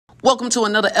Welcome to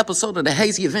another episode of the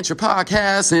Hazy Adventure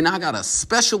Podcast, and I got a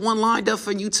special one lined up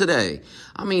for you today.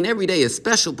 I mean, every day is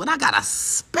special, but I got a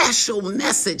special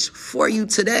message for you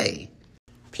today.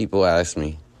 People ask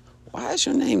me, why is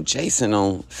your name Jason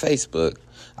on Facebook?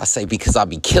 I say, because I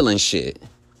be killing shit.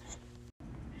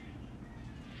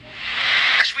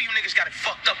 That's where you niggas got it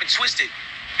fucked up and twisted.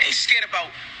 They ain't scared about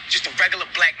just a regular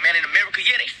black man in America.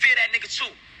 Yeah, they fear that nigga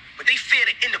too. But they fear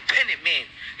the independent man.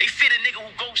 They fear the nigga who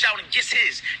goes out and gets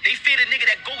his. They fear the nigga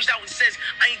that goes out and says,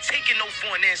 I ain't taking no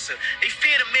for an answer. They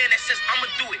fear the man that says, I'ma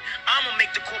do it. I'ma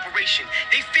make the corporation.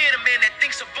 They fear the man that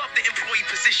thinks above the employee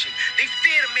position. They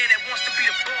fear the man that wants to be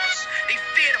the boss. They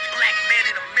fear the black man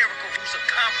in America who's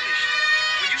accomplished.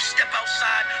 When you step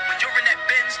outside, when you're in that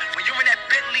Benz, when you're in that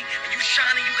Bentley, and you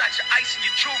shining, you got your ice and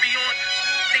your jewelry on,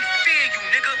 they fear you,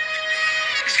 nigga.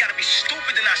 Niggas gotta be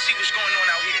stupid to not see what's going on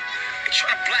out here. They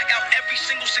trying to black out every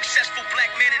single successful black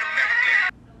man in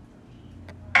America.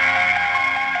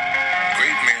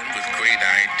 Great men with great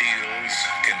ideals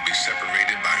can be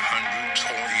separated by hundreds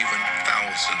or even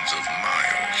thousands of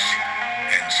miles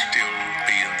and still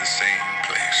be in the same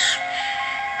place.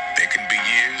 They can be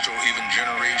years or even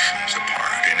generations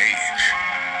apart in age,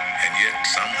 and yet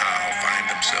somehow find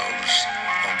themselves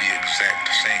on the exact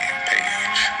same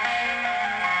page.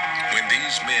 When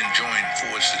these men join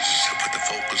forces with the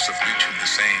focus of reaching the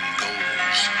same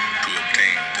goals to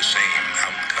obtain the same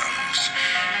outcomes,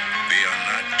 they are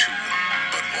not two,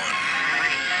 but one.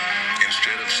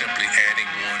 Instead of simply adding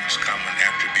one's common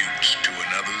attributes to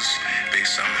another's, they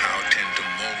somehow tend to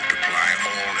multiply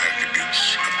all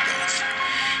attributes of both.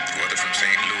 Whether from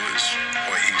St. Louis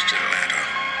or East Atlanta,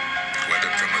 whether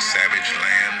from a savage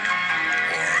land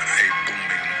or a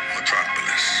booming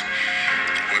metropolis,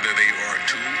 whether they are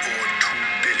 2 or 2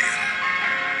 billion,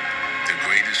 the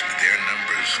greatest their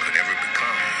numbers could ever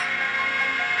become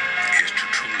is to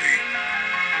truly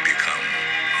become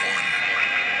one.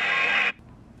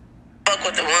 Fuck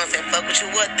with the ones that fuck with you.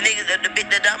 What the niggas,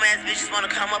 the dumbass bitches want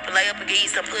to come up and lay up and give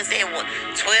you some pussy at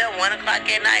 12, 1 o'clock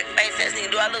at night. Face ass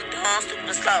nigga, do I look dumb,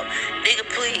 stupid, and slow? Nigga,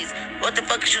 please. What the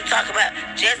fuck is you talking about?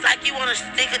 Just like you want to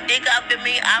stick a dick up in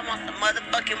me, I want some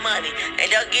motherfucking money. And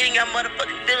they'll get in your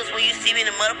motherfucking feelings when you see me in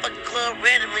the motherfucking club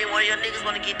randomly. One of your niggas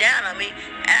want to get down on me.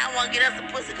 And I want to get us some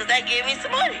pussy because they gave me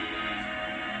some money.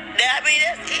 Now, I mean,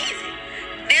 that's easy.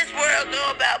 This world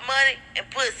go about money and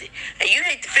pussy. And you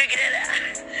need to figure that out.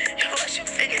 And once you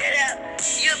figure that out,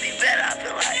 you'll be better off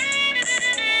in life.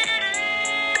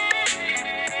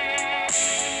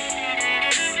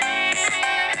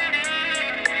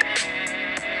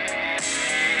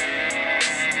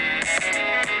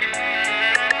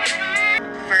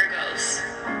 Virgos.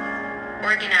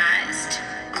 Organized.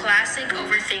 Classic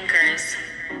overthinkers.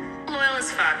 Loyal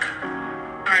as fuck.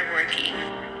 Hardworking.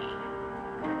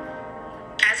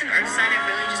 As an earth sign, I've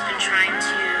really just been trying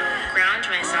to ground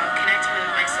myself, connect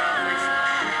with myself, with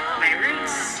my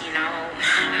roots,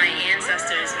 my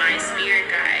ancestors, my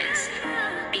spirit guides,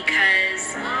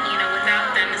 because,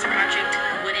 without them, this project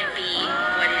wouldn't be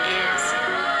what it is.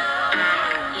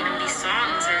 These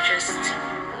songs are just,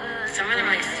 some of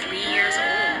them are like 3 years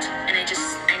old, and I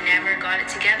never got it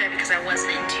together because I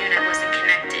wasn't in tune, I wasn't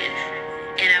connected.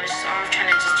 And I was just off trying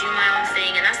to just do my own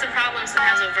thing. And that's the problem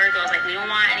sometimes with Virgos. Like, we don't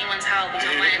want anyone's help. We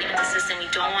don't want anyone's assistance.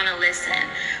 We don't want to listen.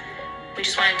 We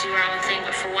just want to do our own thing.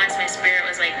 But for once, my spirit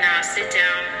was like, nah, sit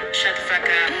down, shut the fuck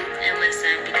up, and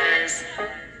listen. Because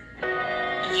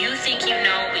you think you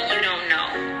know, but you don't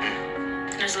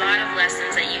know. There's a lot of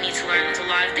lessons that you need to learn. There's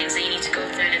a lot of things that you need to go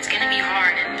through. And it's going to be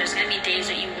hard. And there's going to be days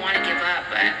that you want to give up.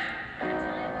 But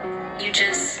you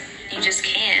just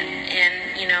can't.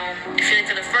 And, I feel like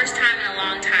for the first time in a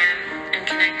long time, I'm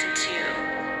connected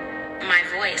to my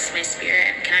voice, my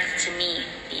spirit. I'm connected to me,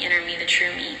 the inner me, the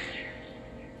true me.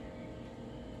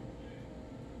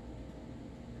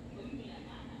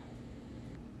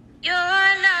 You're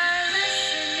not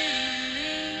listening to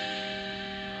me.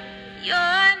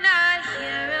 You're not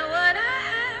hearing what I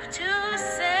have to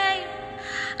say.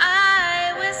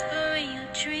 I whisper in your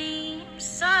dreams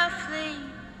softly,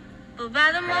 but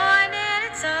by the morning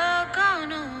it's all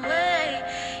gone away.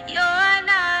 You're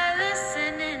not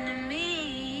listening to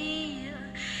me.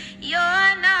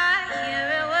 You're not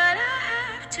hearing what I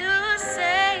have to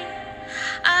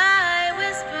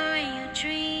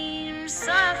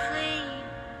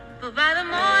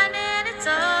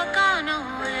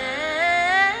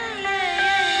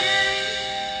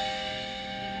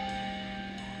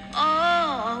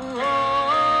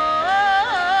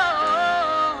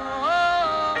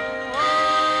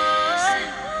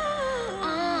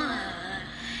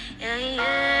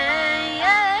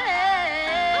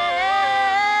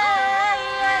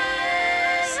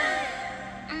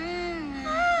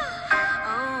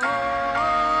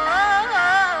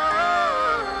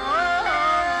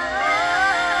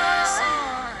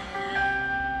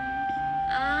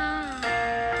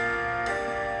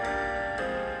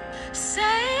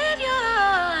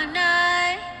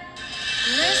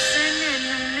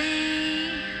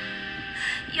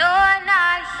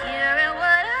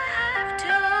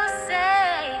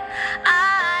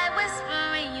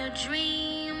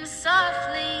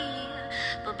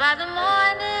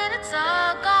wanted, it's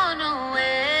all gone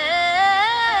away.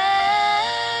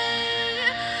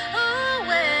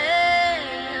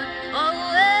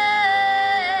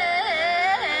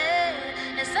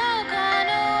 It's all gone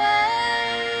away.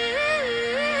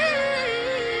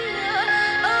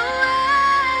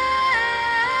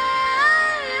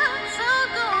 It's all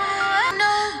gone away.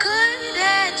 No good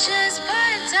at just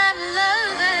part-time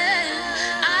loving.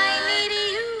 I need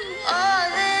you all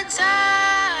the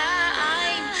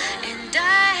time, and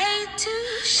I hate to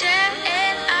share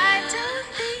it. I don't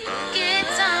think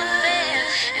it's unfair,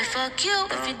 and fuck you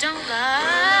if you don't like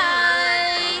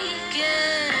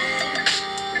it.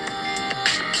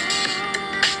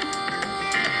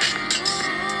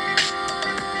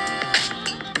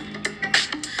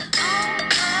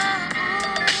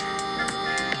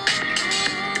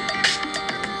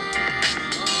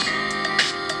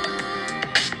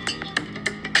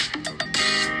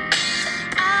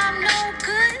 I'm no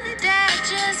good at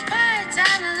just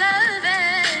part-time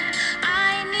loving.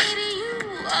 I need you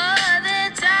all the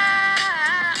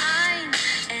time,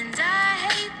 and I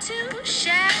hate to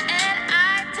share it.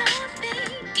 I don't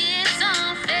think it's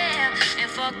unfair, and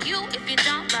fuck you if you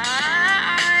don't like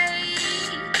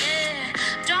it.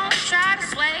 Don't try to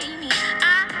sway me.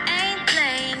 I ain't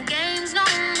playing games no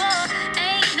more.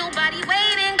 Ain't nobody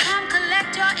waiting. Come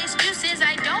collect your excuses.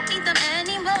 I don't need them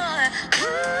anymore.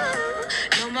 Ooh,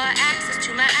 no more access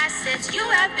to my assets. You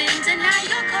have been denied.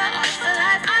 You're cut off for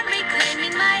life. I'm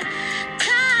reclaiming my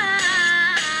time.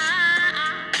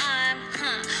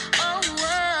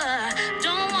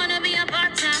 Don't wanna be a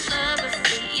part-time lover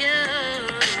for you.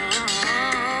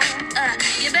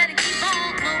 You better keep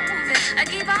on moving.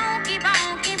 Keep on, keep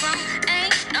on, keep on.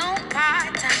 Ain't no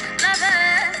part-time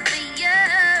lover for you.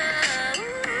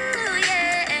 Ooh,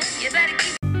 yeah. You better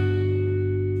keep.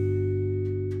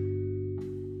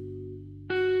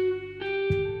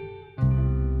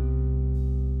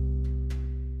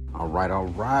 All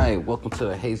right. Welcome to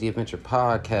the Hazy Adventure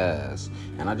Podcast.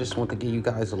 And I just want to give you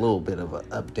guys a little bit of an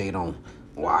update on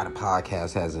why the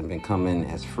podcast hasn't been coming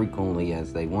as frequently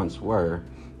as they once were.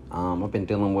 I've been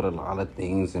dealing with a lot of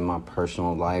things in my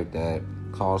personal life that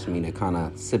caused me to kind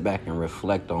of sit back and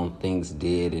reflect on things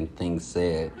did and things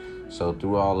said. So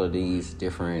through all of these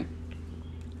different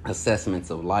assessments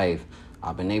of life,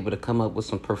 I've been able to come up with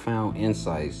some profound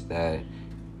insights that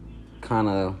kind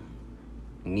of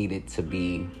needed to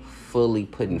be fully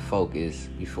put in focus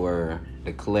before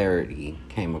the clarity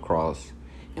came across,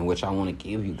 in which I want to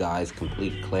give you guys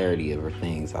complete clarity over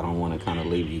things. I don't want to kind of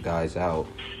leave you guys out.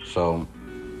 So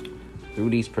through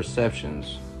these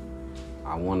perceptions,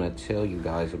 I want to tell you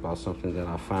guys about something that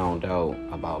I found out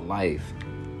about life.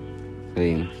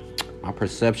 See, my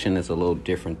perception is a little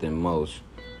different than most.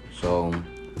 So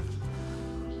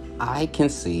I can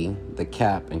see the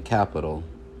cap and capital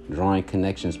drawing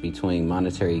connections between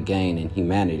monetary gain and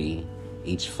humanity.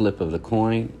 Each flip of the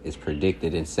coin is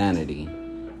predicted insanity.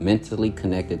 Mentally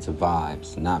connected to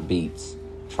vibes, not beats.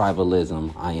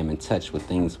 Tribalism, I am in touch with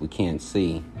things we can't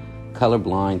see.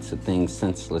 Colorblind to things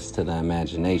senseless to the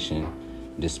imagination.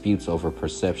 Disputes over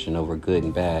perception over good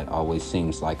and bad always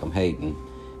seems like I'm hating.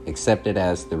 Accept it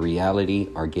as the reality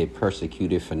or get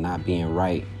persecuted for not being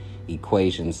right.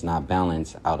 Equations not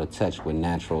balanced, out of touch with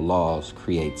natural laws,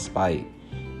 create spite.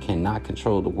 Cannot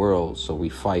control the world, so we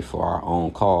fight for our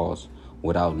own cause.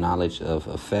 Without knowledge of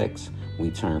effects, we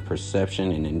turn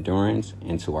perception and endurance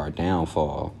into our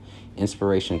downfall.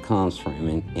 Inspiration comes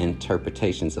from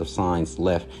interpretations of signs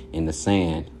left in the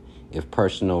sand. If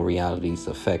personal realities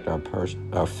affect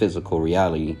our physical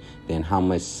reality, then how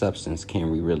much substance can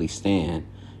we really stand?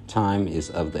 Time is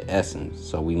of the essence,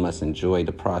 so we must enjoy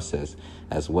the process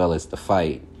as well as the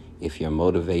fight. If your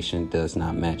motivation does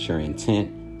not match your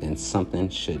intent, then something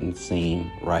shouldn't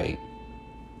seem right.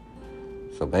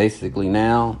 So basically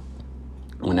now,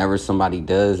 whenever somebody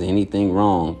does anything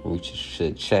wrong, we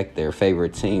should check their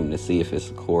favorite team to see if it's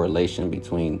a correlation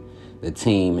between the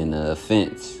team and the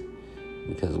offense.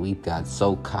 Because we've got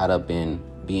so caught up in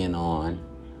being on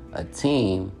a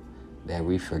team that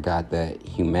we forgot that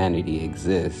humanity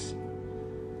exists.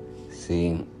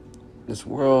 See, this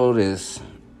world is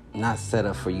not set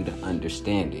up for you to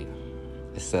understand it.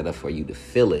 It's set up for you to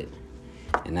feel it.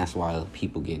 And that's why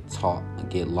people get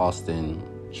lost in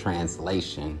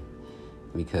translation,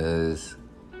 because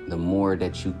the more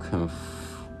that you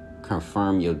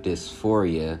confirm your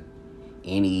dysphoria,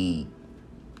 any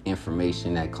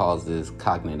information that causes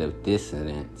cognitive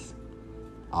dissonance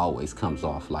always comes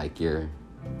off like you're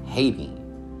hating.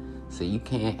 So you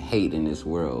can't hate in this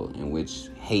world in which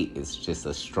hate is just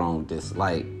a strong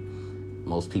dislike.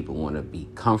 Most people want to be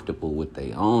comfortable with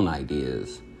their own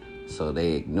ideas, so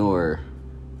they ignore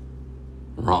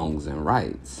wrongs and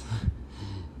rights.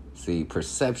 See,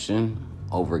 perception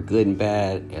over good and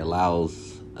bad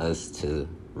allows us to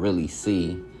really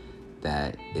see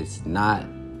that it's not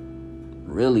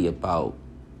really about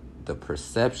the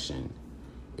perception,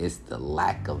 it's the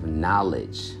lack of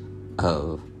knowledge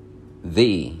of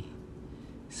thee.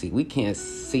 See, we can't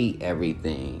see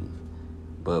everything,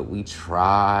 but we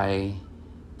try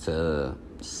to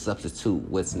substitute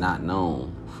what's not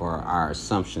known for our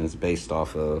assumptions based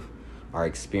off of our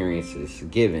experiences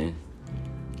given.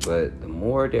 But the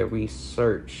more that we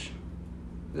search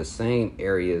the same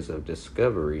areas of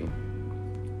discovery,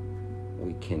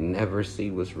 we can never see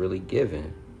what's really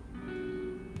given.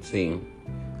 See,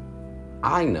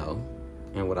 I know,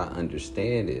 and what I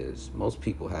understand is most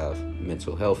people have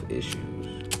mental health issues,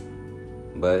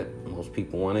 but most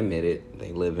people won't admit it.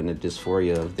 They live in a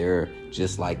dysphoria of they're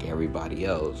just like everybody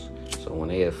else. So when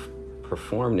they have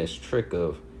performed this trick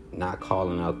of not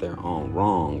calling out their own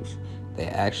wrongs, they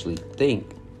actually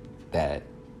think that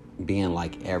being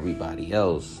like everybody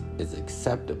else is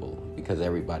acceptable because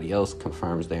everybody else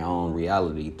confirms their own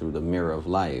reality through the mirror of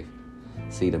life.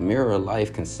 See, the mirror of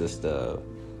life consists of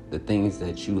the things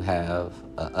that you have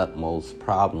an utmost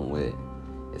problem with.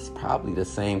 It's probably the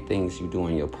same things you do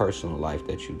in your personal life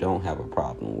that you don't have a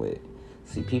problem with.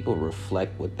 See, people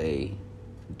reflect what they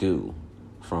do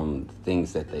from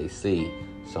things that they see.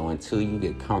 So until you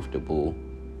get comfortable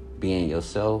being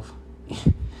yourself,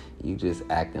 you just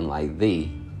acting like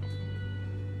thee.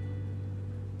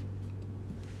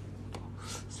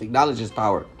 See, knowledge is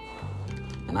power.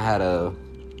 And I had a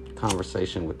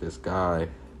conversation with this guy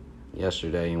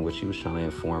yesterday in which he was trying to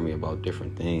inform me about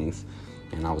different things.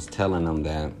 And I was telling him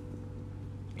that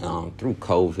through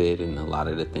COVID and a lot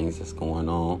of the things that's going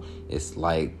on, it's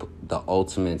like the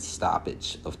ultimate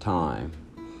stoppage of time.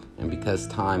 And because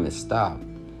time is stopped,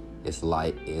 it's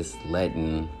like it's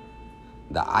letting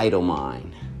the idle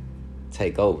mind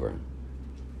take over.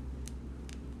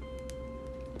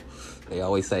 They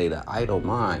always say the idle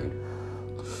mind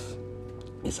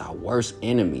is our worst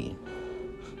enemy.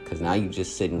 Because now you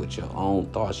just sitting with your own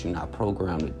thoughts. You're not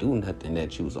programmed to do nothing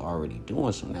that you was already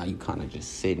doing. So now you kind of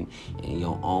just sitting in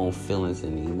your own feelings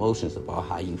and emotions about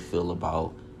how you feel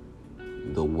about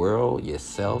the world,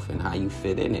 yourself, and how you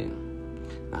fit in it.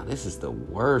 Now, this is the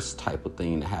worst type of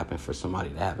thing to happen for somebody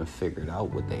that haven't figured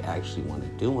out what they actually want to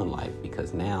do in life.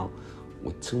 Because now,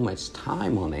 with too much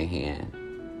time on their hand,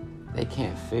 they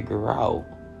can't figure out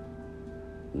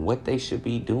what they should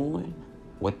be doing,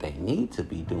 what they need to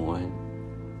be doing,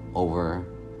 over,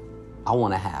 I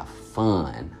want to have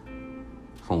fun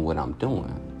from what I'm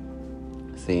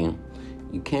doing. See,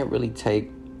 you can't really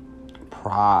take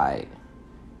pride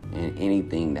in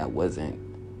anything that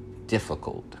wasn't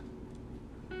difficult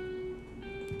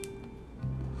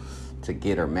to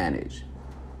get or manage.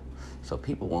 So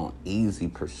people want easy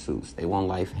pursuits. They want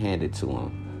life handed to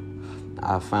them.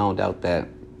 I found out that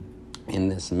in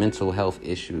this mental health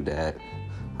issue that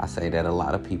I say that a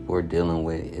lot of people are dealing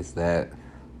with is that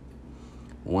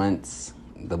once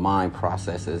the mind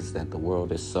processes that the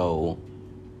world is so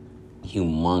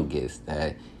humongous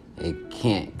that it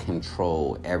can't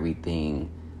control everything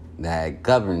that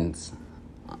governs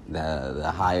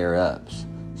the higher ups.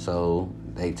 So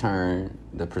they turn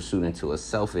the pursuit into a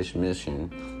selfish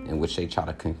mission in which they try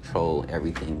to control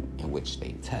everything in which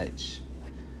they touch.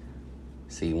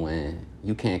 See, when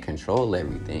you can't control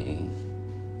everything,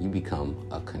 you become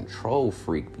a control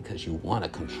freak because you want to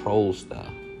control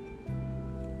stuff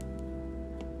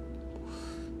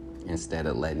instead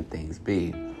of letting things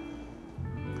be.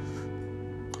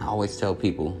 I always tell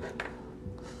people,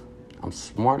 I'm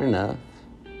smart enough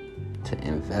to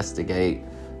investigate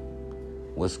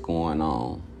what's going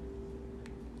on,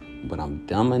 but I'm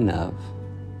dumb enough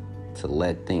to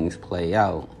let things play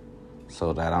out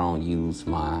so that I don't use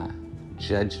my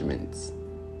judgments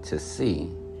to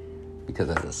see. Because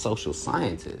as a social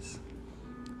scientist,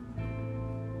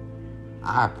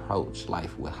 I approach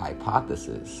life with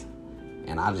hypothesis,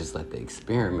 and I just let the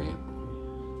experiment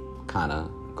kind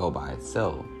of go by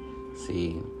itself.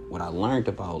 See, what I learned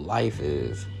about life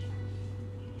is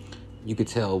you could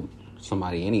tell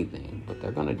somebody anything, but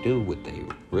they're going to do what they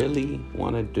really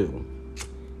want to do.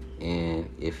 And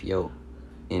if your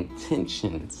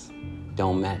intentions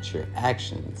don't match your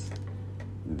actions,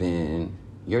 then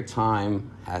your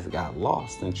time has got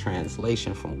lost in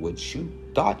translation from what you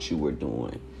thought you were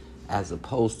doing as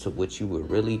opposed to what you were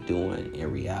really doing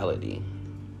in reality.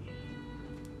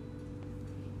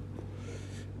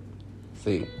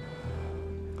 See,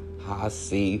 how I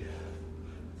see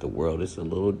the world is a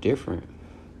little different.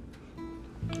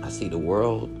 I see the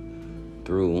world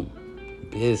through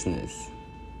business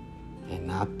and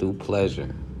not through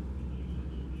pleasure.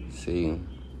 See,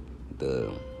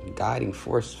 the guiding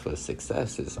force for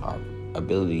success is our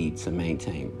ability to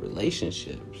maintain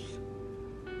relationships.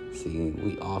 See,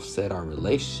 we offset our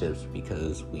relationships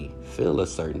because we feel a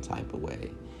certain type of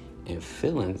way. And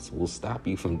feelings will stop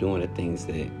you from doing the things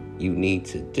that you need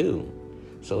to do.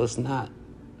 So it's not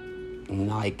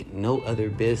like no other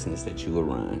business that you will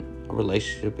run. A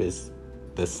relationship is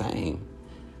the same.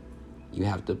 You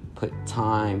have to put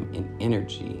time and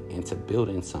energy into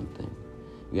building something.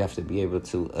 You have to be able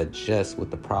to adjust with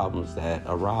the problems that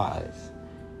arise.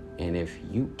 And if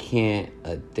you can't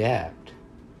adapt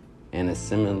and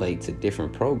assimilate to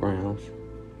different programs,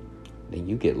 then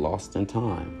you get lost in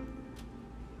time.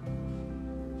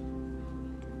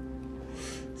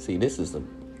 See, this is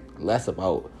less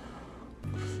about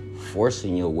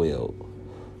forcing your will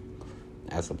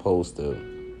as opposed to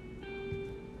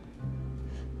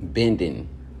bending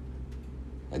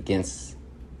against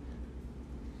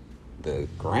the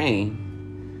grain.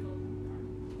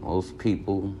 Most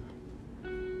people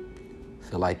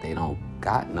feel like they don't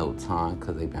got no time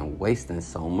because they've been wasting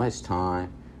so much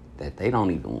time that they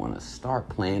don't even want to start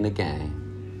playing the game.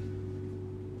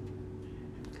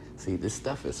 See, this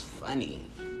stuff is funny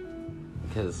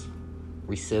because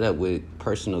we sit up with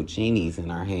personal genies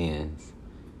in our hands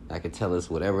that can tell us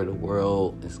whatever the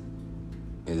world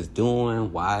is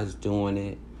doing, why it's doing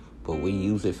it, but we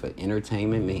use it for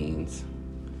entertainment means.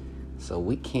 So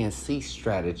we can't see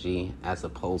strategy as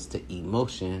opposed to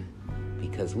emotion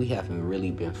because we haven't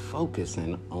really been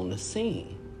focusing on the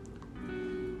scene.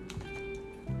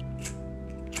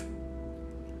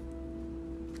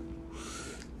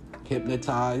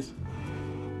 Hypnotized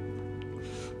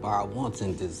by our wants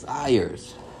and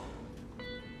desires,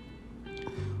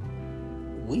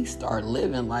 we start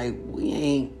living like we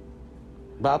ain't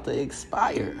about to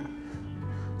expire.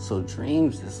 So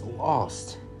dreams is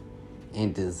lost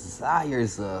and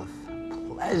desires of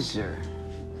pleasure.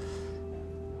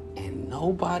 And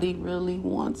nobody really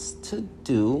wants to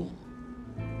do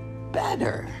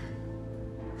better.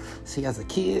 See, as a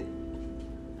kid,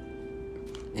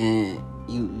 and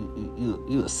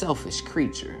you a selfish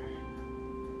creature.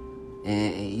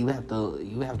 And you have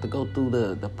to go through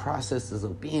the processes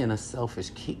of being a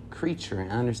selfish creature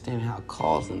and understand how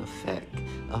cause and effect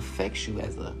affects you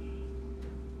as a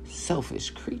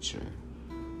selfish creature.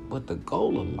 But the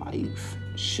goal of life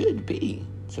should be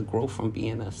to grow from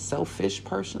being a selfish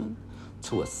person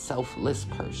to a selfless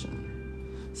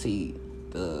person. See,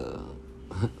 the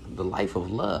life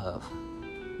of love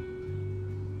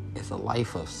is a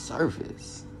life of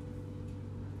service.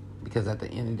 Because at the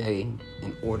end of the day,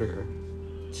 in order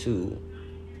to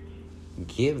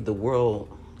give the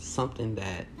world something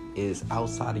that is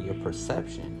outside of your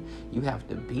perception, you have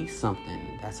to be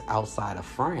something that's outside of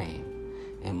frame.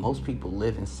 And most people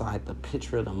live inside the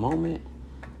picture of the moment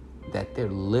that they're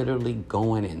literally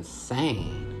going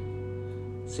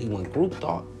insane. See, when group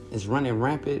thought is running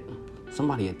rampant,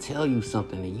 somebody will tell you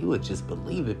something and you would just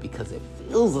believe it because it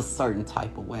feels a certain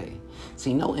type of way.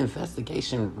 See, no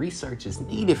investigation research is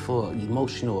needed for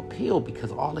emotional appeal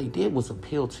because all they did was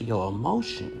appeal to your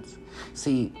emotions.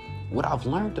 See, what I've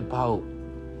learned about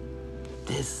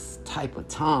this type of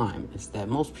time is that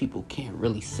most people can't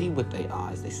really see with their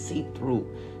eyes. They see through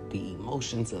the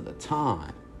emotions of the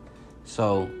time.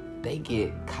 So they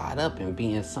get caught up in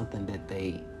being something that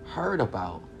they heard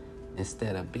about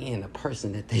instead of being the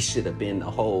person that they should have been the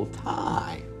whole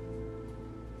time.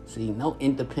 See, no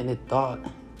independent thought,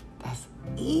 that's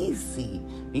easy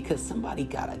because somebody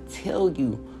gotta tell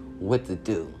you what to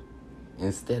do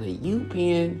instead of you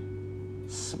being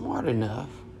smart enough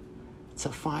to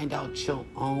find out your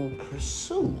own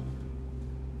pursuit.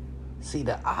 See,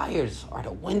 the eyes are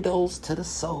the windows to the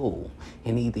soul,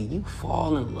 and either you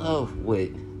fall in love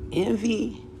with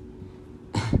envy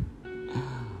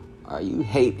or you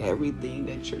hate everything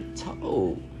that you're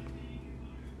told.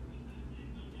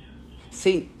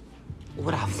 See,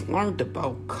 what I've learned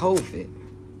about COVID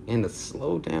and to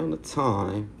slow down the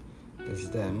time is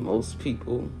that most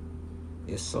people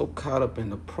is so caught up in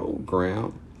the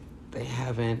program, they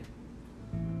haven't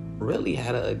really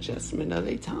had an adjustment of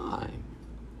their time.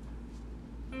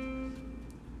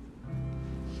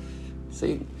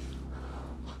 See,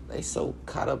 they so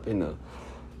caught up in the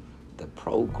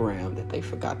program that they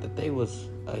forgot that they was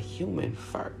a human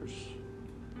first.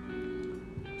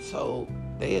 So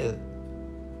they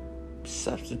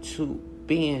substitute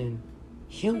being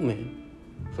human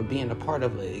for being a part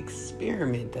of an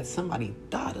experiment that somebody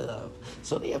thought of.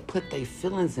 So they have put their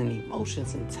feelings and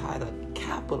emotions inside of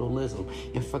capitalism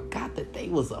and forgot that they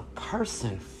was a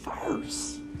person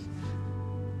first.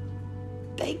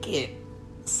 They get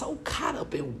so caught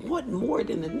up in wanting more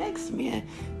than the next man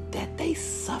that they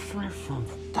suffering from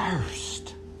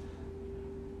thirst.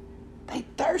 They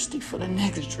thirsty for the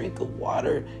next drink of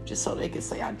water just so they can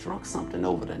say, I drunk something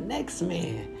over the next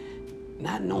man.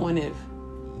 Not knowing if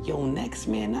your next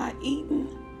man not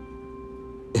eating,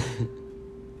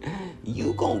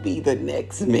 you gonna be the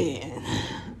next man.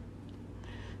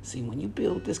 See, when you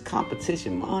build this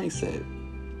competition mindset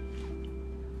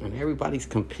and everybody's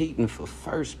competing for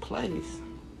first place,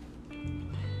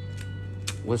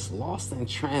 what's lost in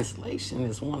translation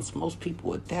is once most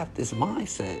people adapt this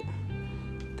mindset,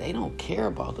 they don't care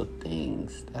about the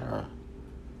things that are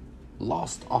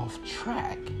lost off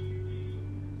track.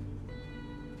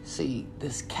 See,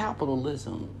 this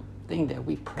capitalism thing that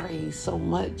we praise so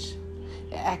much,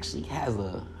 it actually has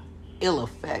a ill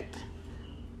effect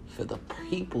for the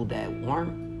people that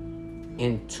weren't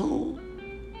in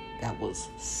tune, that was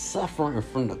suffering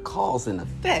from the cause and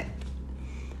effect.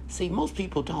 See, most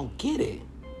people don't get it.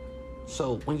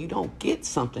 So when you don't get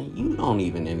something, you don't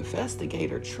even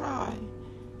investigate or try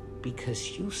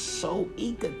because you so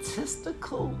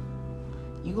egotistical.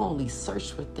 You only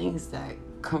search for things that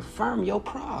confirm your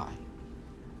pride.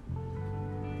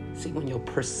 See, when your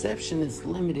perception is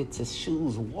limited to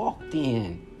shoes walked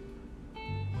in,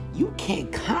 you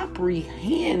can't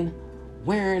comprehend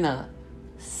wearing a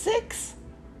 6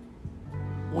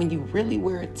 when you really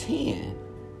wear a 10.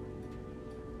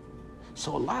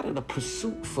 So a lot of the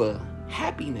pursuit for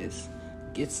happiness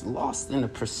gets lost in the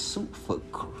pursuit for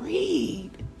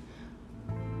greed.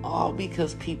 All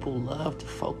because people love to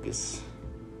focus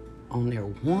on their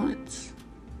wants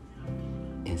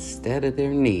instead of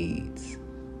their needs.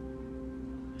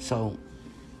 So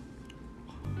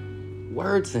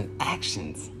words and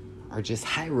actions are just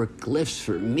hieroglyphs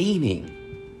for meaning.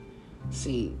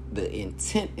 See, the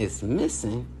intent is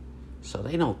missing, so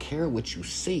they don't care what you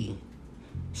see.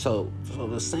 So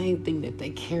the same thing that they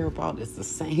care about is the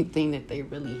same thing that they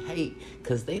really hate,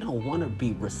 because they don't want to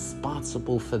be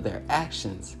responsible for their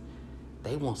actions.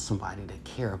 They want somebody to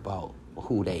care about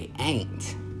who they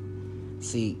ain't.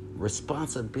 See,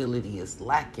 responsibility is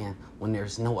lacking when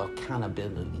there's no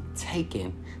accountability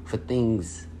taken for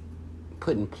things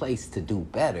put in place to do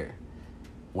better.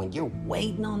 When you're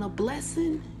waiting on a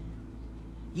blessing,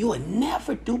 you will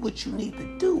never do what you need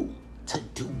to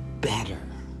do better.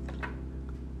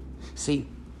 See,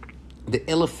 the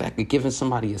ill effect of giving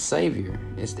somebody a savior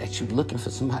is that you're looking for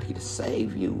somebody to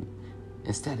save you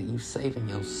instead of you saving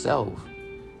yourself.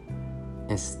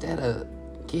 Instead of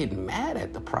getting mad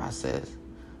at the process,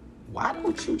 why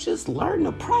don't you just learn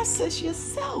the process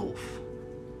yourself?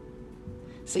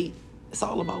 See, it's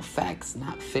all about facts,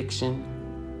 not fiction.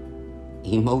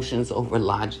 Emotions over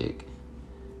logic,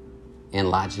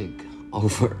 and logic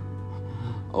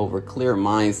over clear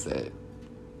mindset.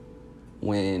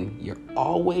 When you're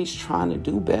always trying to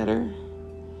do better,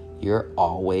 you're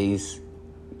always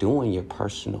doing your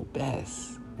personal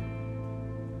best.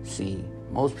 See,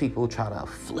 most people try to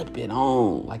flip it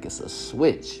on like it's a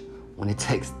switch when it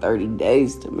takes 30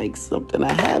 days to make something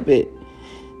a habit.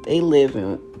 They live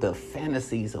in the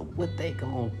fantasies of what they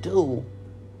gonna do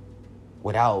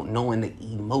without knowing the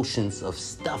emotions of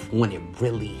stuff when it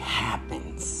really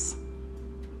happens.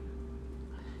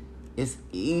 It's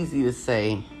easy to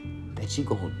say that you're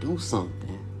gonna do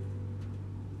something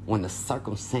when the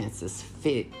circumstances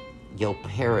fit your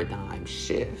paradigm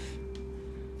shift.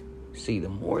 See, the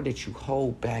more that you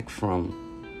hold back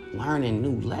from learning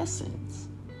new lessons,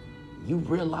 you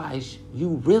realize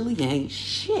you really ain't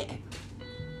shit.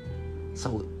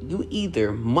 So you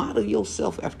either model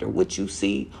yourself after what you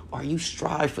see, or you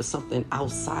strive for something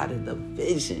outside of the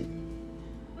vision.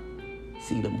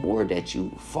 See, the more that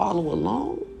you follow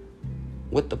along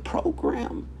with the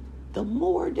program, the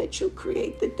more that you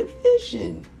create the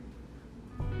division.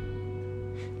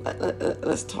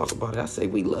 Let's talk about it. I say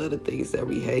we love the things that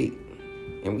we hate,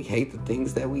 and we hate the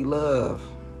things that we love.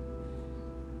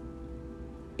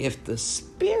 If the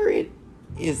spirit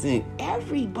isn't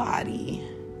everybody,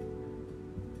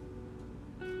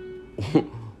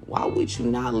 why would you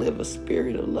not live a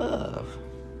spirit of love?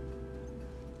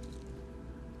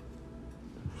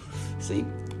 See,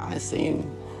 I've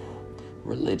seen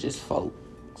religious folks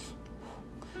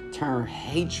turn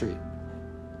hatred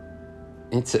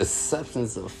into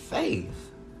substance of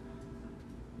faith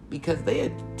because they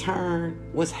had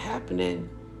turned what's happening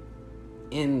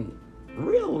in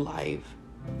real life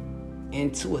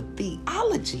into a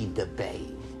theology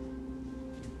debate.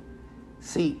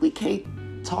 See, we can't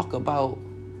talk about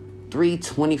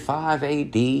 325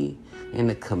 AD and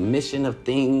the commission of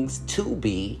things to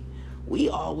be. We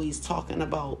always talking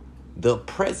about the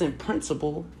present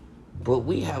principle but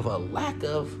we have a lack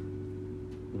of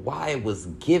why it was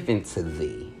given to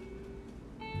thee.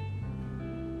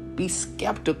 Be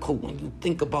skeptical when you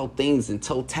think about things in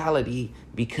totality,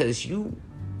 because you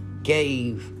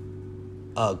gave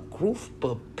a group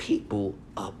of people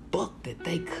a book that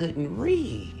they couldn't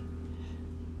read.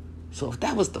 So if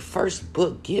that was the first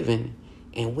book given,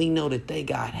 and we know that they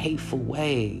got hateful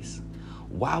ways,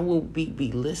 why would we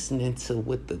be listening to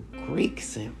what the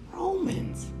Greeks and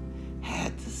Romans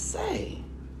had to say?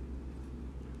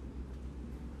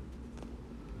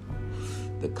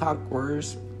 The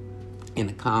conquerors and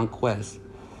the conquest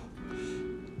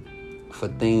for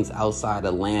things outside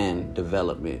of land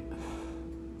development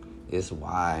is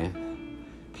why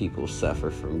people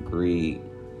suffer from greed.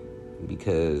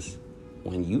 Because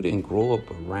when you didn't grow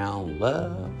up around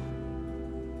love,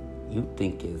 you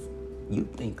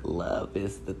think love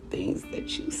is the things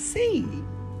that you see.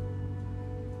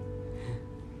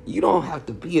 You don't have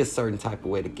to be a certain type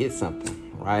of way to get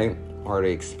something, right? Or to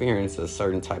experience a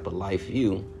certain type of life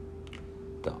view.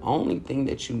 The only thing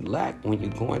that you lack when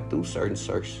you're going through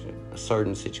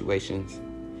certain situations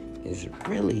is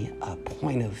really a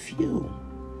point of view.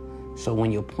 So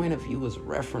when your point of view is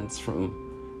referenced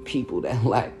from people that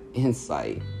lack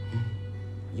insight,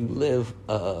 you live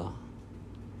a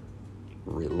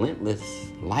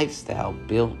relentless lifestyle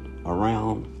built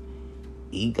around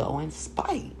ego and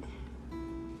spite.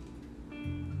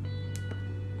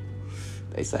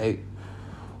 They say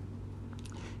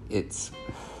it's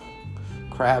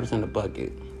crabs in a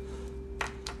bucket,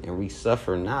 and we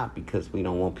suffer not because we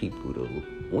don't want people to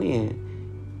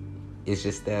win. It's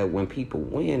just that when people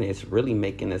win, it's really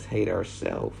making us hate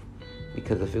ourselves,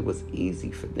 because if it was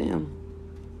easy for them,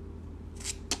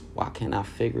 why can't I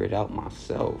figure it out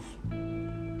myself?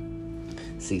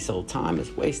 See, so time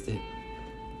is wasted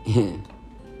in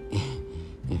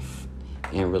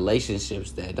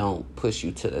relationships that don't push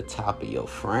you to the top of your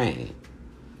frame.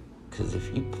 Because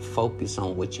if you focus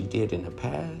on what you did in the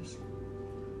past,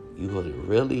 you will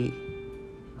really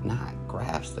not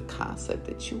grasp the concept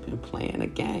that you've been playing a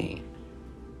game.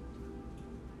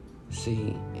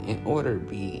 See, in order to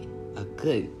be a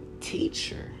good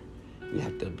teacher, you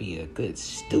have to be a good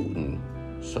student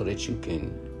so that you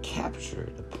can capture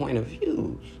the point of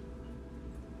views.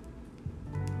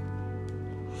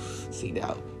 See,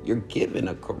 now you're given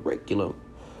a curriculum,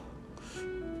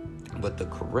 but the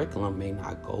curriculum may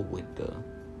not go with the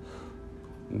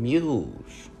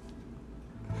muse.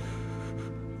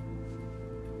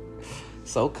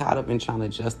 So caught up in trying to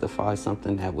justify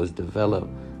something that was developed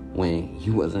when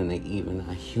you wasn't even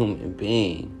a human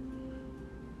being,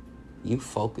 you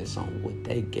focus on what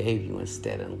they gave you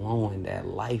instead of knowing that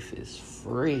life is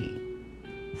free.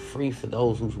 Free for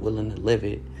those who's willing to live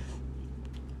it,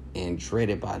 and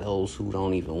dreaded by those who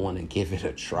don't even want to give it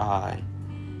a try.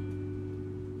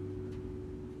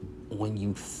 When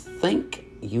you think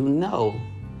you know,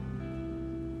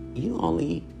 you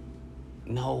only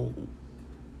know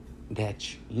that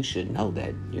you should know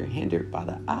that you're hindered by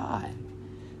the eye.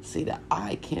 See, the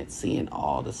eye can't see in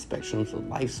all the spectrums of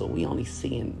life, so we only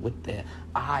see in what the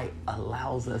eye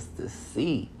allows us to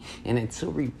see. And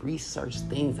until we research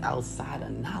things outside of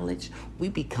knowledge, we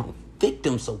become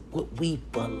victims of what we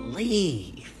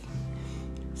believe.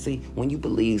 See, when you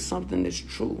believe something is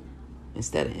true,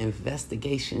 instead of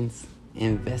investigating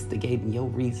your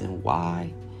reason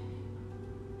why,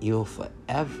 you'll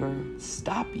forever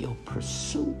stop your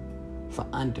pursuit for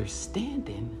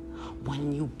understanding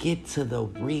when you get to the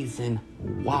reason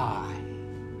why.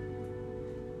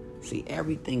 See,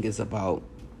 everything is about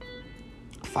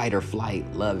fight or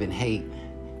flight, love and hate,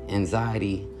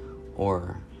 anxiety,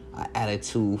 or an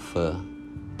attitude for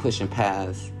pushing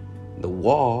past the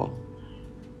wall.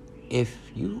 If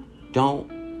you don't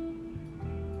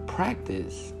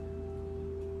practice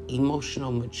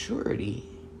emotional maturity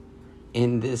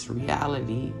in this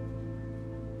reality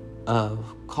of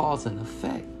cause and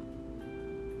effect,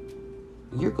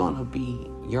 you're going to be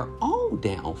your own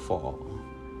downfall.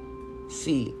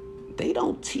 See, they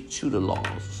don't teach you the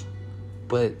laws,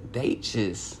 but they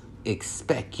just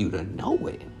expect you to know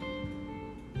it.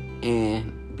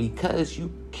 And because you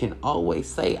can always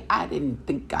say, I didn't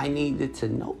think I needed to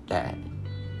know that,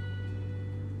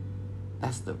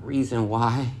 that's the reason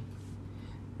why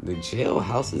the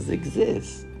jailhouses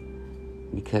exist.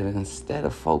 Because instead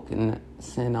of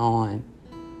focusing on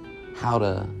how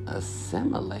to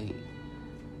assimilate,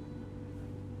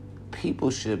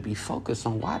 people should be focused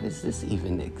on why does this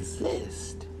even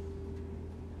exist?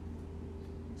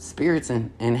 Spirits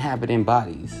inhabiting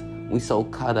bodies. We so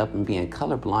caught up in being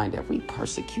colorblind that we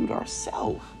persecute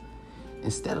ourselves.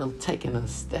 instead of taking a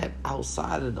step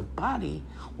outside of the body,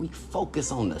 we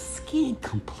focus on the skin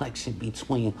complexion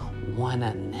between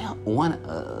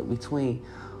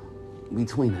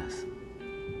between us.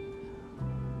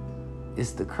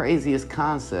 It's the craziest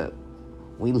concept.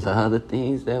 We love the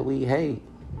things that we hate.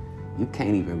 You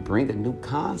can't even bring a new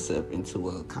concept into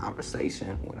a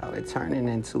conversation without it turning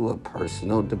into a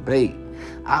personal debate.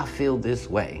 I feel this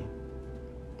way.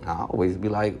 I always be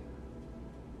like,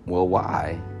 well,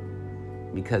 why?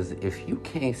 Because if you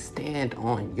can't stand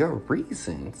on your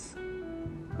reasons,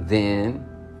 then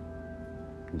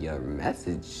your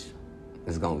message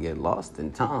is going to get lost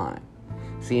in time.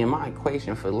 See, in my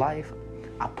equation for life,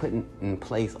 I put in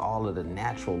place all of the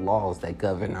natural laws that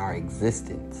govern our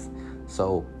existence.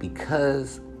 So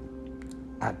because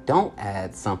I don't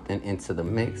add something into the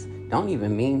mix, don't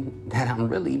even mean that I'm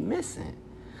really missing.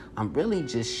 I'm really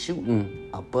just shooting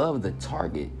above the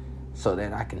target so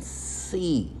that I can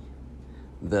see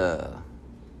the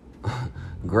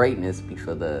greatness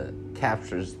before the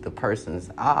captures the person's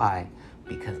eye,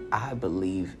 because I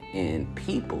believe in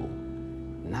people,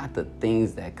 not the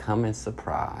things that come in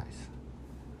surprise.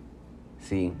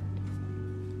 See,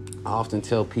 I often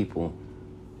tell people,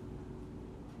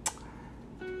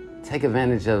 take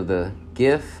advantage of the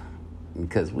gift,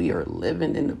 because we are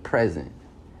living in the present.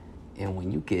 And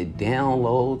when you get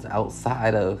downloads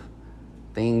outside of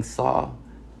things saw,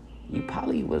 you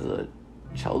probably was a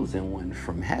chosen one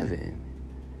from heaven.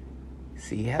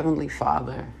 See, Heavenly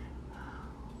Father,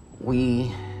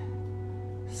 we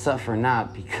suffer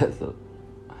not because of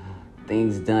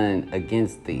things done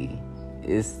against thee.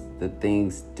 It's the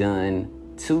things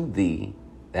done to thee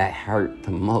that hurt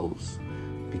the most.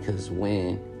 Because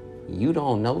when you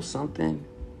don't know something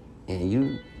and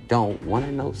you don't want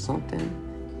to know something,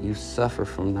 you suffer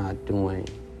from not doing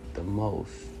the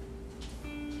most.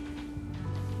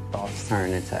 Thoughts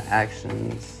turn into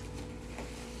actions.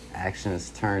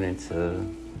 Actions turn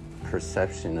into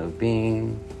perception of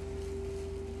being.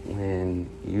 When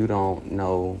you don't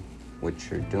know what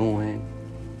you're doing,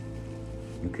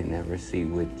 you can never see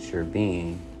what you're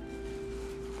being.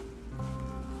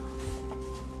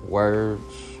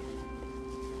 Words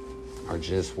are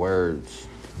just words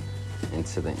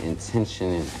until the intention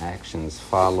and actions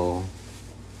follow.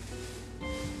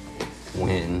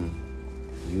 When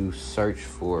you search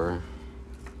for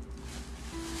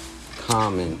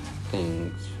common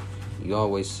things, you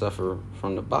always suffer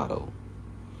from the bottle.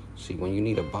 See, when you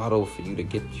need a bottle for you to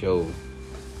get your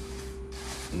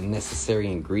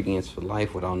necessary ingredients for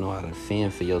life without knowing how to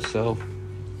fend for yourself,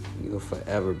 you'll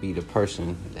forever be the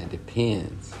person that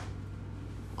depends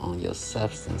on your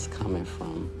substance coming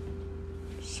from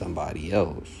somebody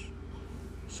else.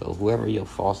 So whoever your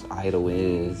false idol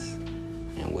is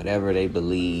and whatever they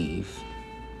believe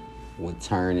will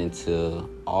turn into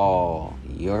all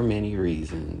your many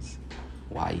reasons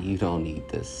why you don't need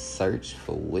to search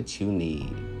for what you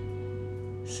need.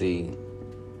 See,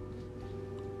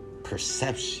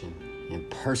 perception and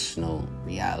personal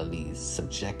realities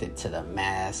subjected to the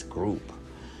mass group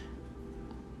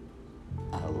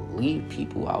leave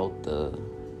people out the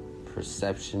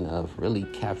perception of really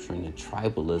capturing the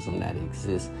tribalism that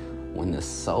exists when the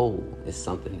soul is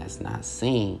something that's not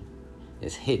seen.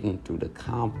 It's hidden through the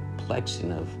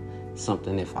complexion of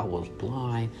something. If I was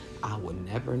blind, I would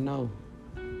never know.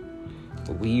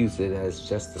 But we use it as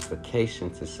justification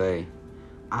to say,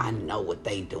 I know what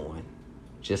they doing,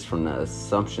 just from the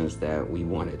assumptions that we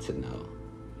wanted to know.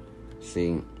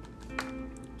 See,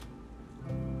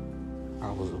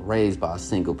 I was raised by a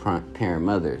single parent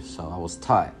mother, so I was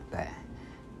taught that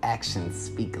actions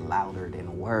speak louder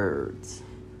than words.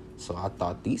 So I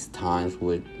thought these times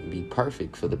would be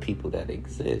perfect for the people that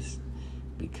exist,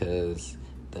 because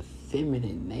the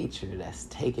feminine nature that's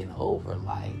taken over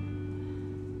life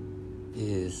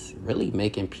is really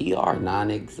making PR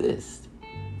non-exist.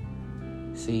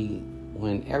 See,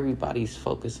 when everybody's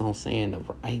focused on saying the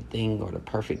right thing or the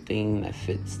perfect thing that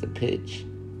fits the pitch,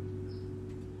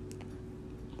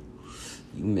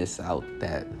 you miss out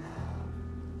that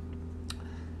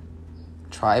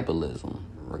tribalism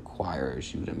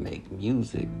requires you to make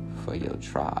music for your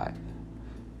tribe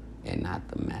and not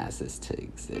the masses to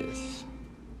exist.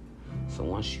 So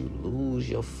once you lose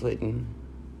your footing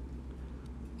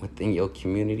within your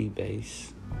community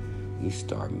base, you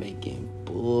start making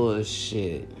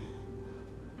bullshit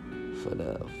for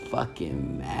the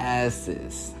fucking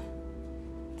masses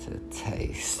to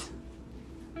taste.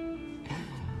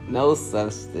 No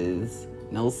substance,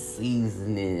 no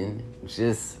seasoning,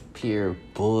 just pure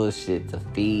bullshit to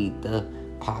feed the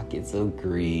pockets of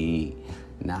greed.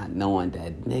 Not knowing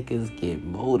that niggas get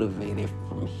motivated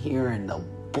from hearing the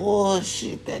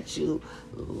bullshit that you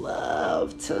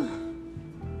love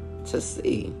to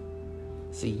see.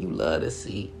 See, you love to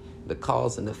see the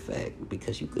cause and effect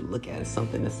because you could look at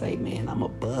something and say, man, I'm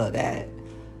above that.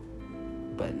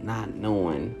 But not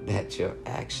knowing that your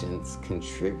actions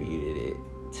contributed it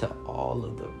to all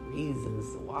of the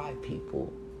reasons why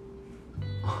people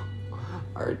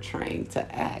are trained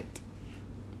to act.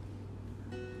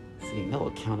 See, no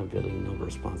accountability, no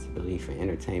responsibility for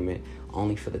entertainment,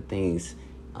 only for the things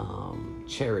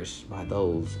cherished by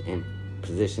those in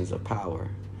positions of power.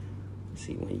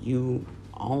 See, when you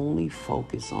only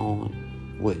focus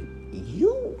on what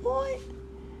you want,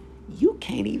 you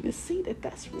can't even see that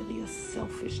that's really a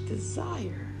selfish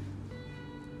desire.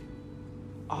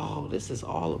 Oh, this is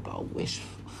all about wish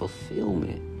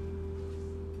fulfillment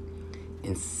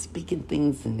and speaking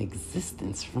things in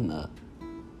existence from the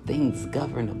things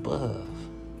governed above.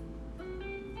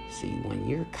 See, when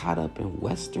you're caught up in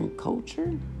Western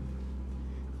culture,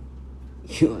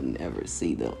 you'll never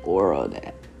see the aura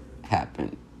that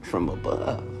happened from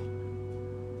above.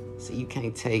 See, you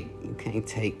can't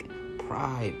take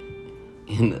pride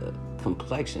in the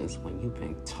complexions when you've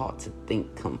been taught to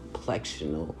think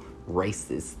complexional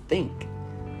racists think.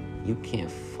 You can't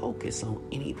focus on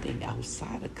anything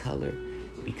outside of color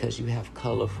because you have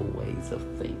colorful ways of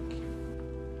thinking.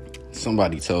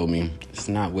 Somebody told me it's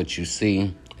not what you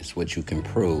see, it's what you can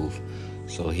prove.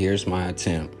 So here's my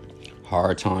attempt.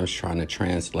 Hard times trying to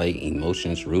translate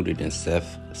emotions rooted in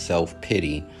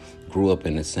self-pity. Grew up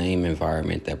in the same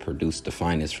environment that produced the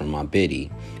finest from my biddy.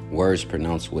 Words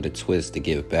pronounced with a twist to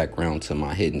give background to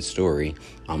my hidden story.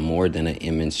 I'm more than an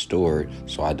image stored,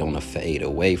 so I don't fade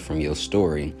away from your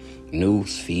story.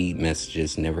 News feed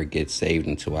messages never get saved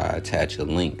until I attach a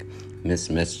link.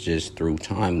 Missed messages through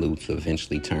time loops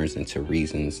eventually turns into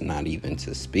reasons not even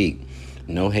to speak.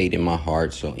 No hate in my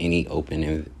heart, so any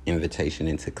open invitation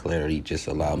into clarity just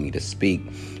allow me to speak.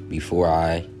 Before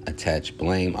I attach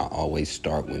blame, I always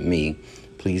start with me.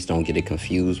 Please don't get it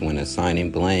confused when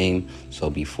assigning blame. So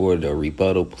before the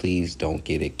rebuttal, please don't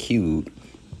get it cued.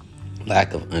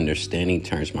 Lack of understanding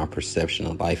turns my perception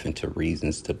of life into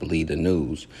reasons to believe the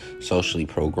news. Socially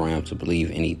programmed to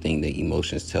believe anything that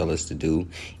emotions tell us to do.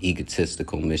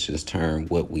 Egotistical missions turn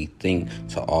what we think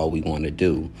to all we want to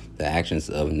do. The actions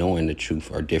of knowing the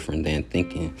truth are different than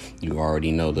thinking. You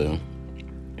already know the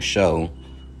show.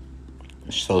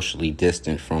 Socially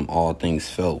distant from all things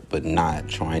felt, but not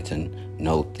trying to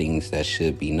know things that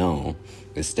should be known.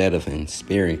 Instead of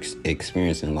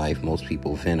experiencing life, most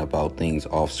people vent about things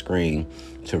off screen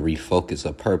to refocus.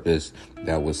 A purpose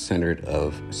that was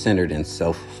centered in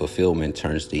self-fulfillment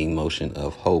turns the emotion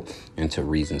of hope into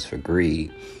reasons for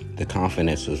greed. The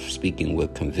confidence of speaking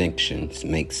with convictions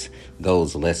makes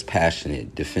those less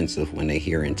passionate, defensive when they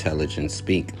hear intelligence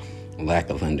speak. Lack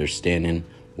of understanding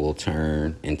will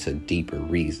turn into deeper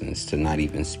reasons to not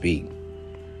even speak.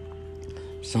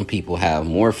 Some people have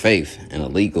more faith in a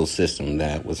legal system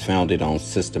that was founded on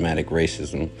systematic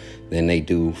racism than they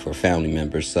do for family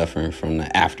members suffering from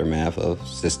the aftermath of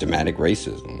systematic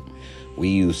racism. We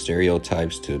use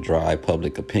stereotypes to drive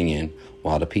public opinion,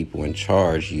 while the people in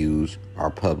charge use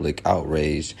our public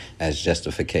outrage as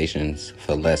justifications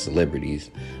for less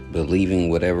liberties. Believing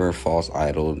whatever false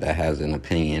idol that has an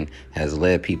opinion has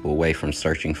led people away from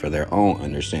searching for their own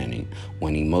understanding.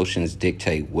 When emotions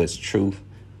dictate what's truth,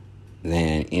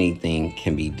 then anything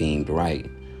can be deemed right.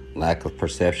 Lack of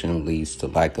perception leads to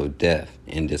lack of depth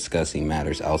in discussing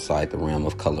matters outside the realm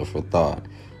of colorful thought.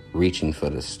 Reaching for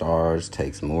the stars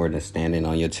takes more than standing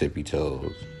on your tippy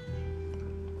toes.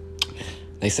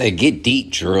 They say, get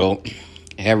deep, drill.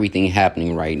 Everything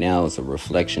happening right now is a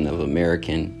reflection of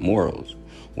American morals.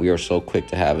 We are so quick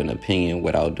to have an opinion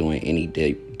without doing any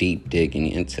deep digging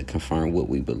in to confirm what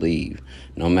we believe.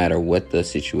 No matter what the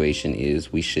situation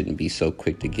is, we shouldn't be so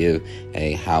quick to give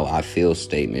a how I feel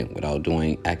statement without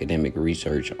doing academic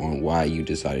research on why you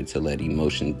decided to let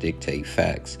emotion dictate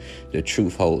facts. The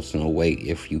truth holds no weight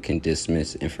if you can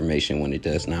dismiss information when it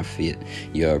does not fit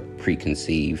your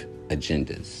preconceived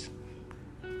agendas.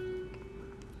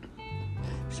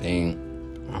 Saying,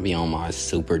 I be on my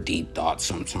super deep thoughts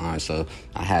sometimes. So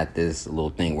I had this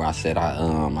little thing where I said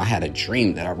I had a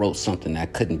dream that I wrote something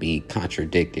that couldn't be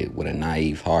contradicted with a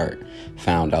naive heart.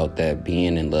 Found out that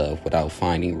being in love without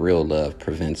finding real love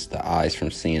prevents the eyes from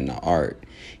seeing the art.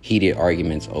 Heated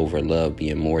arguments over love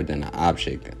being more than an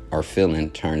object or feeling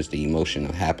turns the emotion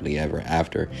of happily ever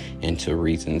after into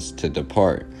reasons to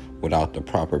depart. Without the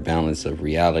proper balance of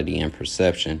reality and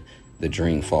perception, the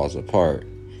dream falls apart.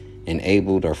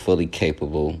 Enabled or fully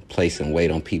capable, placing weight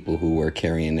on people who were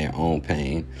carrying their own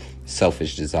pain,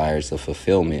 selfish desires of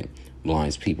fulfillment,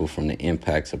 blinds people from the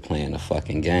impacts of playing a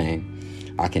fucking game.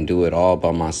 I can do it all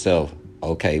by myself.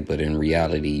 Okay, but in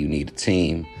reality, you need a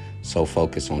team. So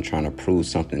focused on trying to prove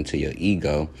something to your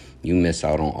ego, you miss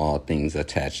out on all things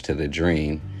attached to the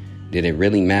dream. Did it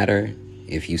really matter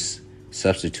if you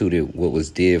substituted what was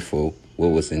did for what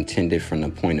was intended from the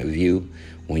point of view?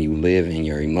 When you live in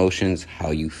your emotions,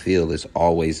 how you feel is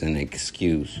always an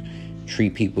excuse.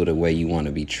 Treat people the way you want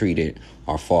to be treated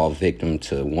or fall victim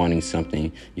to wanting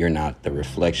something you're not the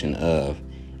reflection of.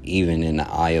 Even in the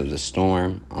eye of the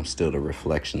storm, I'm still the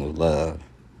reflection of love.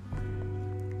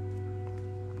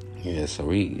 Yeah, so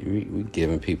we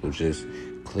giving people just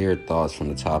clear thoughts from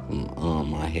the top of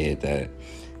my head that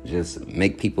just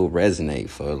make people resonate.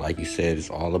 For, like you said, it's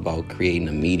all about creating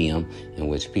a medium in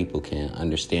which people can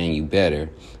understand you better.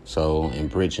 So in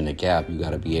bridging the gap, you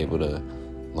got to be able to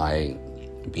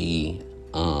be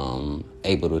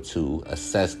able to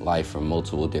assess life from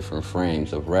multiple different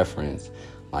frames of reference.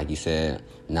 Like you said,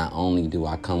 not only do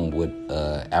I come with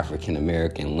African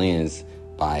American lens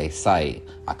by sight,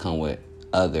 I come with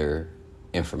other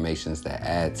informations that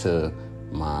add to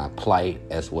my plight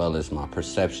as well as my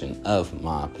perception of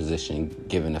my position,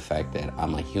 given the fact that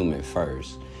I'm a human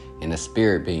first and a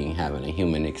spirit being having a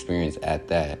human experience at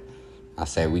that. I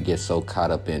say we get so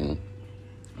caught up in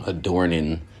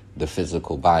adorning the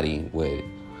physical body with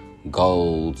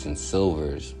golds and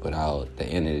silvers, but at the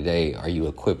end of the day, are you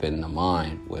equipping the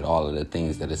mind with all of the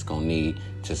things that it's going to need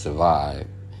to survive?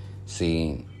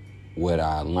 See, what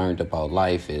I learned about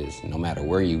life is no matter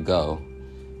where you go,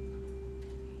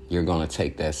 you're going to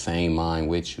take that same mind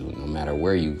with you no matter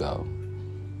where you go.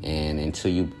 And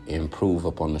until you improve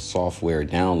upon the software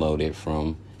downloaded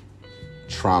from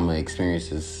trauma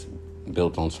experiences,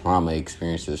 built on trauma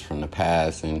experiences from the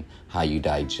past and how you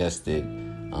digested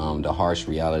the harsh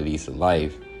realities of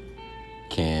life,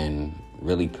 can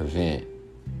really prevent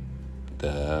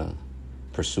the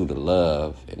pursuit of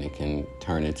love, and it can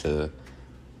turn into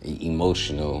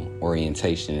emotional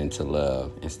orientation into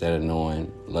love. Instead of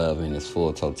knowing love in its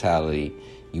full totality,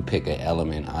 you pick an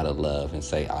element out of love and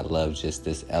say, I love just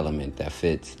this element that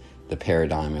fits the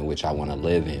paradigm in which I want to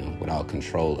live in, without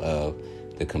control of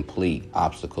the complete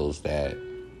obstacles that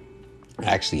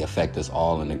actually affect us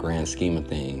all in the grand scheme of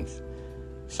things.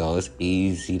 So it's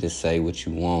easy to say what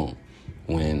you want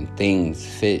when things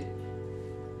fit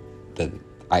the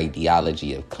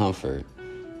ideology of comfort.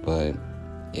 But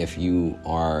if you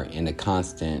are in a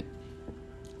constant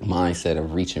mindset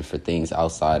of reaching for things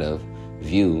outside of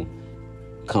view,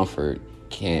 comfort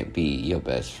can't be your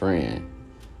best friend.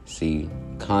 See,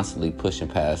 constantly pushing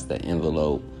past the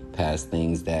envelope, past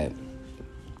things that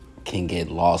can get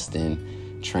lost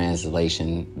in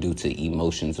translation due to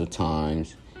emotions of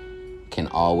times, can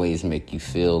always make you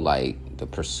feel like the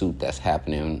pursuit that's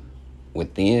happening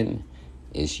within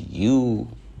is you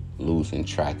losing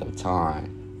track of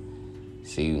time.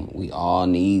 See, we all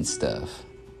need stuff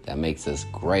that makes us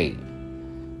great,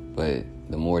 but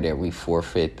the more that we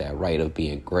forfeit that right of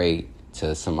being great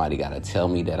to somebody gotta tell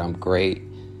me that I'm great,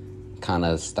 kind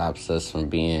of stops us from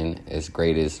being as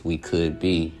great as we could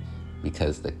be,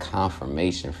 because the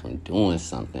confirmation from doing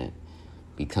something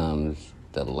becomes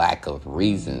the lack of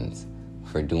reasons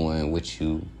for doing what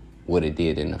you would have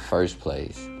did in the first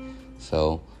place.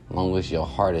 So as long as your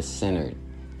heart is centered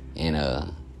in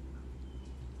a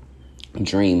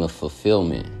dream of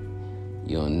fulfillment,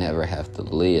 you'll never have to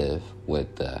live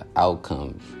with the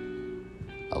outcomes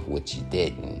of what you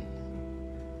didn't.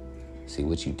 See,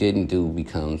 what you didn't do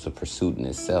becomes a pursuit in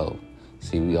itself.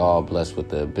 See, we all blessed with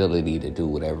the ability to do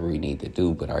whatever we need to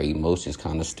do, but our emotions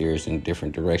kind of steer us in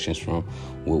different directions from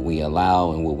what we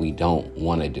allow and what we don't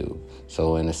want to do.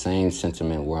 So in the same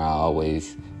sentiment where I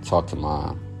always talk to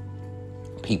my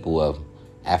people of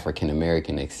African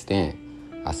American extent,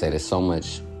 I say there's so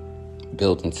much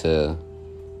built into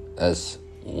us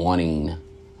wanting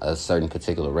a certain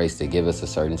particular race to give us a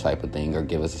certain type of thing or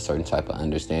give us a certain type of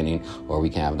understanding, or we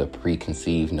can have the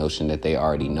preconceived notion that they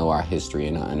already know our history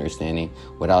and our understanding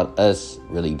without us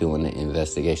really doing the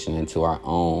investigation into our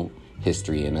own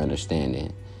history and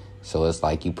understanding. So it's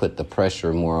like you put the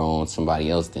pressure more on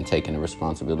somebody else than taking the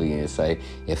responsibility and say,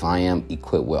 if I am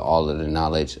equipped with all of the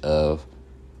knowledge of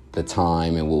the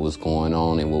time and what was going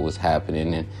on and what was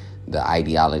happening and the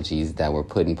ideologies that were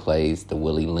put in place, the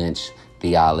Willie Lynch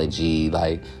theology,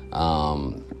 like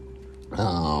how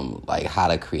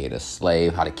to create a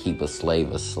slave, how to keep a slave,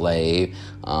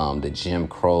 the Jim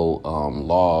Crow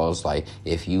laws. Like,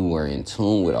 if you were in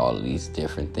tune with all of these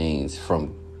different things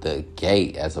from the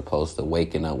gate, as opposed to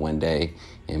waking up one day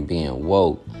and being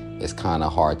woke, it's kind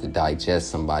of hard to digest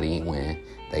somebody when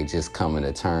They just coming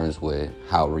to terms with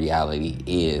how reality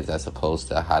is as opposed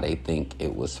to how they think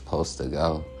it was supposed to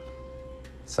go.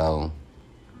 So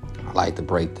I like to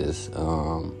break this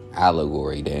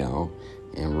allegory down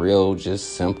and real,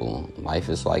 just simple. Life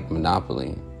is like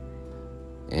Monopoly.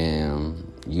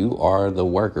 And you are the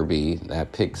worker bee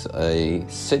that picks a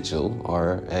sigil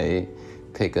or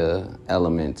pick a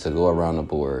element to go around the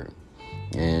board.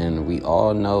 And we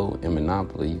all know in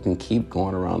Monopoly, you can keep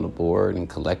going around the board and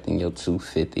collecting your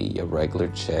 $2.50, your regular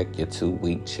check, your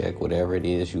 2-week check, whatever it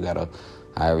is.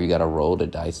 However you gotta roll the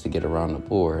dice to get around the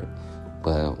board.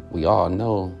 But we all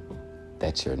know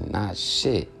that you're not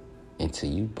shit until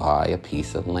you buy a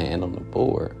piece of land on the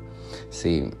board.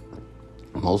 See,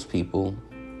 most people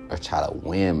are trying to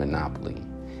win Monopoly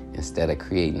instead of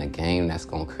creating a game that's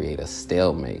gonna create a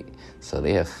stalemate. So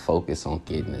they have focused on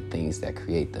getting the things that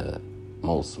create the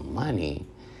most money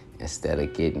instead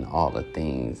of getting all the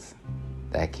things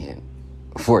that can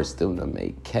force them to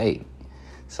make cake.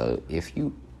 So if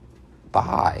you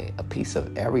buy a piece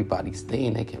of everybody's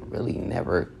thing, they can really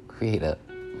never create a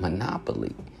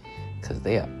monopoly because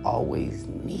they always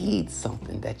need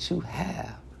something that you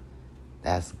have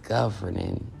that's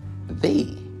governing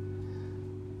thee.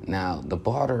 Now, the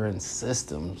bartering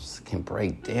systems can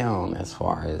break down as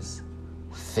far as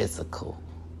physical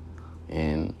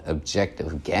and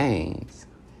objective gains.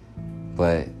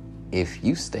 But if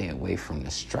you stay away from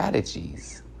the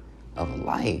strategies of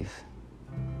life,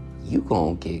 you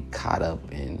gonna get caught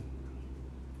up in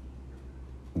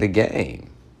the game.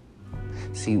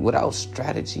 See, without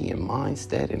strategy and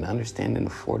mindset and understanding the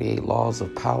 48 laws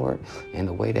of power and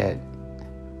the way that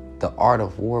the art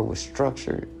of war was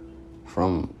structured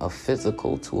from a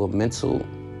physical to a mental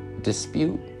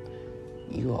dispute,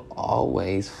 you'll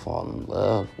always fall in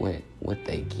love with what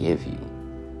they give you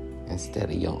instead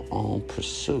of your own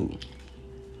pursuit.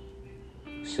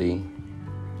 See,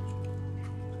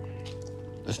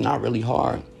 it's not really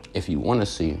hard if you want to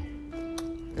see.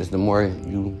 Because the more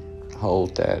you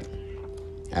hold that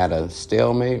at a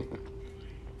stalemate,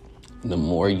 the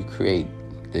more you create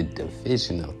the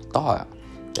division of thought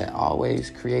that always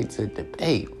creates a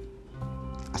debate.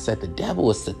 I said the devil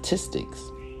is statistics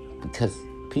because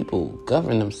people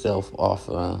govern themselves off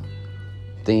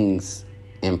things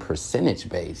in percentage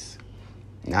base,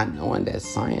 not knowing that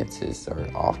scientists are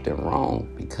often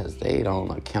wrong because they don't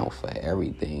account for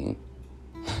everything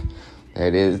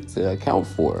that is to account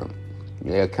for.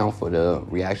 They account for the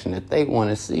reaction that they want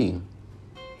to see.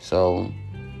 So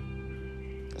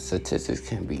statistics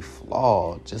can be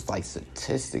flawed, just like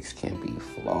statistics can be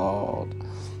flawed.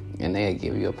 And they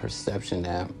give you a perception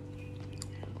that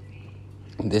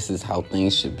this is how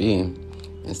things should be,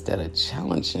 instead of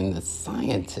challenging the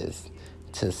scientists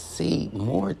to see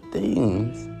more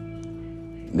things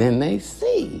than they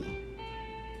see.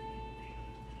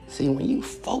 See, when you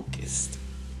focused,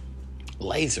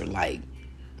 laser-like,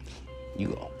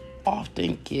 you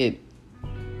often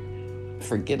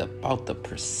forget about the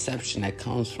perception that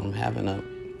comes from having a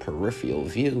peripheral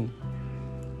view,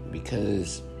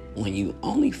 because when you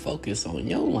only focus on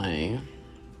your lane,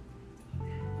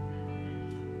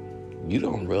 you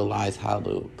don't realize how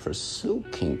the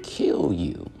pursuit can kill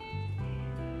you.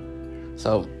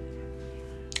 So,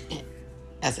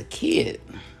 as a kid,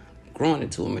 growing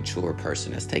into a mature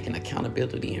person that's taking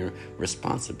accountability and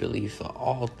responsibility for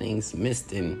all things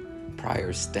missed in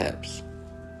prior steps,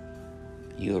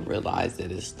 you'll realize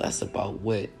that it's less about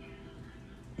what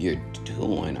you're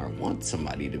doing or want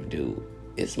somebody to do.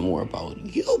 It's more about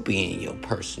you being your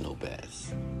personal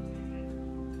best.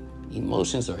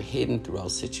 Emotions are hidden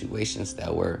throughout situations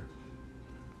that were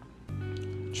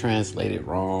translated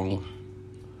wrong.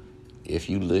 If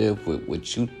you live with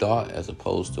what you thought as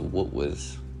opposed to what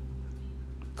was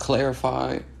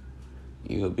clarified,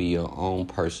 you'll be your own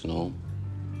personal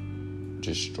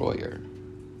destroyer.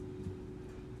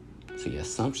 See,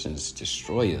 assumptions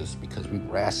destroy us because we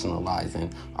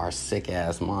rationalizing our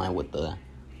sick-ass mind with the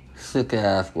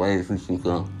sick-ass ways we think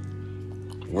the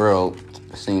world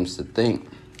seems to think.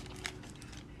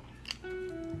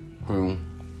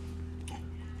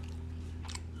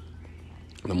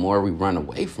 The more we run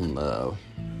away from love,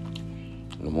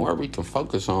 the more we can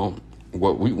focus on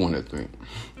what we want to think.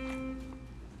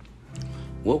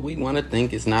 What we want to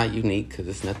think is not unique because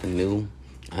it's nothing new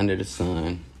under the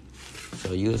sun.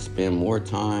 So you'll spend more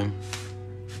time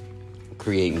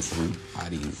creating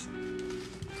somebody's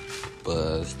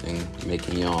buzz than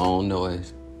making your own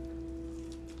noise.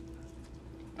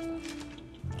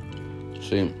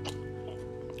 See,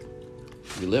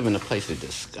 you live in a place of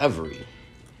discovery,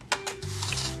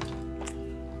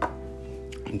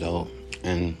 though,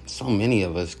 and so many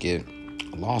of us get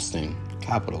lost in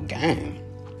capital gain.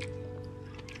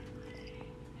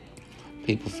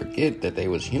 people forget that they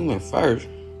was human first,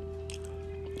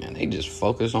 and they just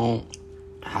focus on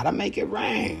how to make it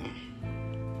rain.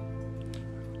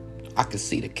 I could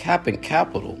see the cap and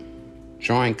capital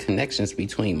drawing connections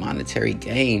between monetary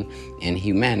gain and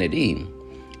humanity.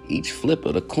 Each flip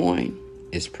of the coin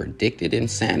is predicted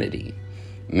insanity,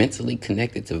 mentally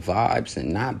connected to vibes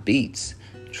and not beats.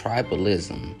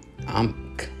 Tribalism.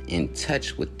 I'm in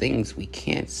touch with things we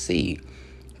can't see.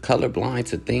 Colorblind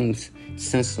to things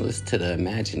senseless to the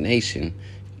imagination.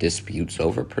 Disputes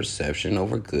over perception,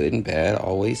 over good and bad,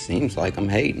 always seems like I'm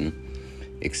hating.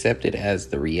 Accept it as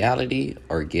the reality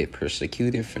or get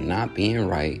persecuted for not being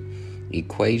right.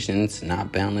 Equations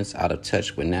not balanced, out of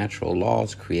touch with natural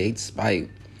laws, create spite.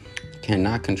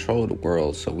 Cannot control the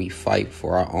world, so we fight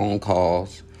for our own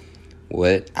cause.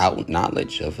 Without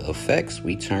knowledge of effects,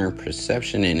 we turn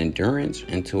perception and endurance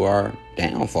into our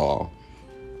downfall.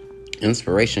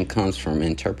 Inspiration comes from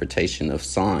interpretation of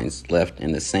signs left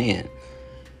in the sand.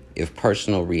 If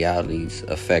personal realities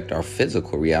affect our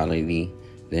physical reality,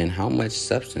 then how much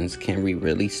substance can we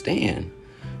really stand?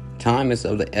 Time is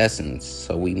of the essence,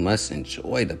 so we must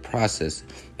enjoy the process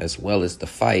as well as the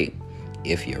fight.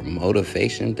 If your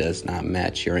motivation does not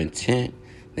match your intent,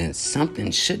 then something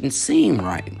shouldn't seem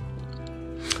right.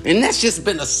 And that's just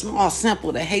been a small sample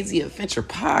of the Hazy Adventure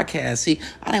podcast. See,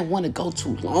 I didn't want to go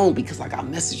too long because I got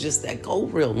messages that go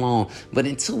real long. But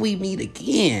until we meet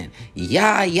again,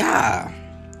 yeah.